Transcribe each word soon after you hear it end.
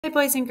Hi,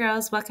 boys and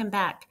girls, welcome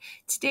back.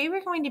 Today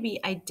we're going to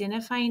be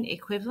identifying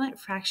equivalent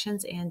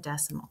fractions and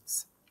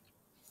decimals.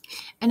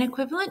 An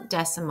equivalent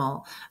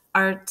decimal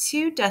are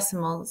two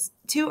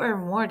or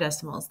more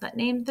decimals that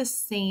name the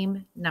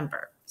same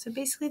number. So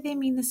basically they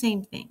mean the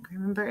same thing.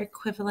 Remember,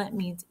 equivalent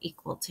means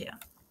equal to.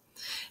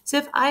 So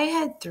if I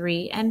had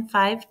 3 and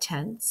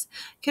 5/10, I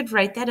could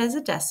write that as a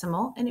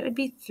decimal and it would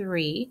be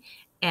 3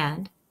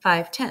 and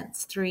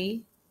 5/10,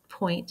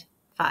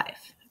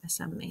 3.5, as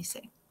some may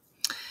say.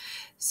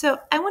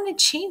 So I want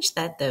to change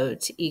that though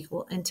to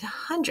equal into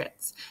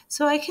hundreds.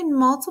 So I can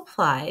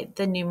multiply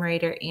the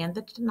numerator and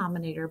the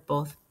denominator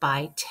both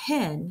by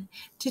 10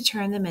 to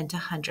turn them into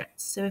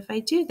hundreds. So if I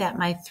do that,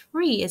 my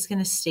 3 is going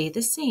to stay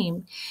the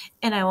same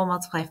and I will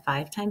multiply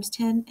 5 times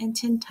 10 and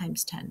 10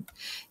 times 10.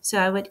 So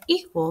I would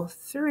equal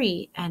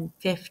 3 and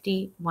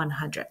 50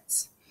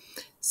 100ths.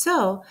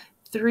 So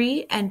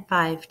 3 and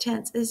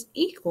 5/10 is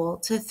equal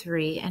to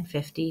 3 and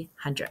 50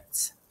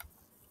 100ths.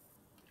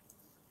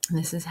 And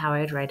this is how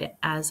I'd write it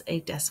as a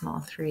decimal,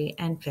 3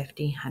 and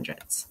 50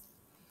 100ths.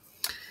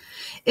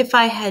 If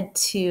I had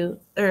 12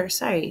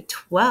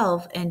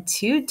 and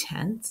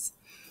 2/10,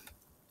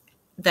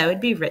 that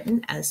would be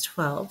written as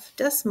 12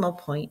 decimal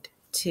point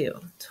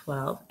 2,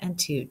 12 and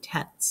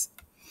 2/10.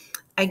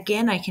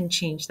 Again, I can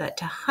change that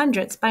to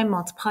hundredths by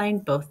multiplying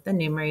both the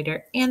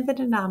numerator and the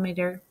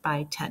denominator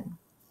by 10.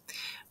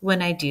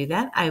 When I do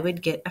that, I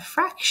would get a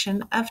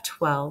fraction of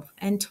 12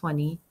 and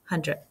 20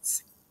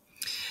 hundredths.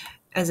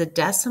 As a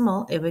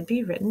decimal, it would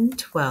be written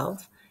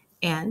 12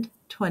 and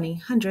 20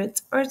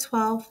 hundredths, or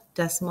 12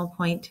 decimal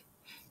point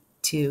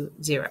 20.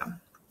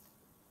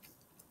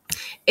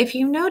 If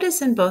you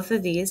notice in both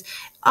of these,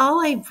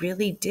 all I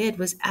really did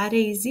was add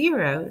a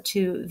 0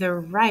 to the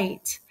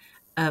right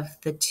of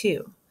the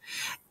 2.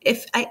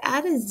 If I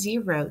add a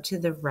 0 to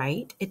the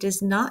right, it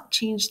does not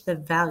change the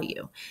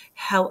value.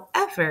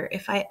 However,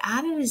 if I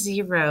added a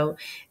 0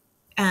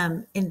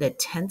 in the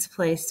tens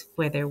place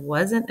where there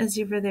wasn't a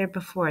 0 there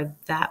before,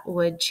 that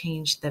would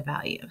change the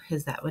value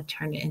because that would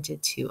turn it into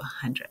 2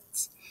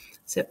 hundredths.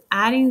 So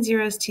adding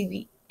zeros to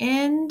the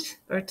end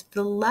or to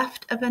the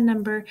left of a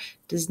number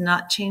does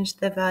not change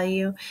the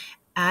value.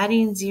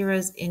 Adding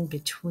zeros in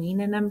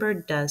between a number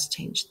does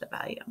change the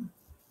value.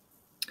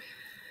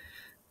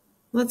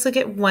 Let's look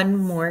at one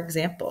more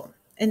example.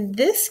 In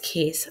this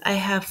case, I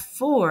have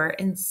 4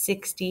 and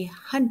 60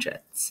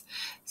 hundredths.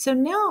 So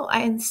now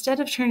instead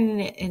of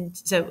turning it in,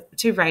 so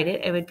to write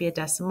it, it would be a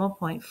decimal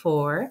point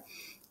 4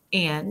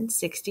 and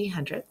 60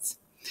 hundredths.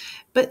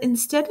 But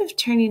instead of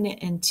turning it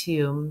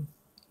into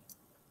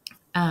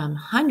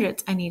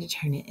hundredths, I need to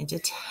turn it into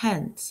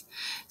tens.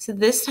 So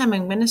this time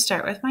I'm going to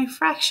start with my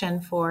fraction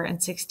 4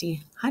 and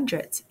 60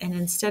 hundredths. And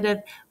instead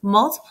of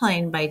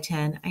multiplying by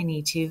 10, I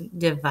need to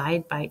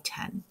divide by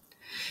 10.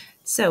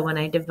 So when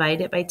I divide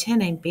it by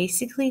 10, I'm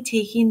basically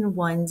taking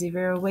 1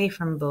 0 away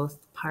from both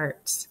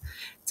parts.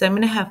 So I'm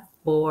going to have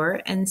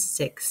 4 and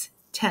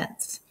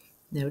 6/10.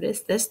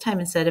 Notice this time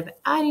instead of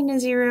adding a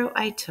 0,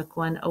 I took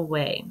one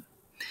away.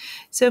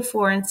 So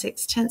 4 and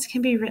 6/10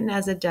 can be written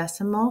as a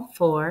decimal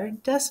 4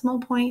 decimal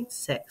point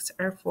 6,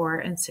 or 4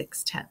 and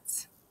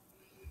 6/10.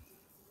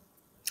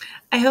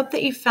 I hope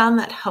that you found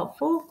that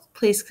helpful.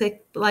 Please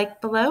click like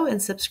below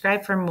and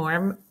subscribe for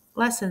more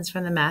lessons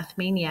from the Math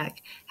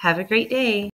Maniac. Have a great day.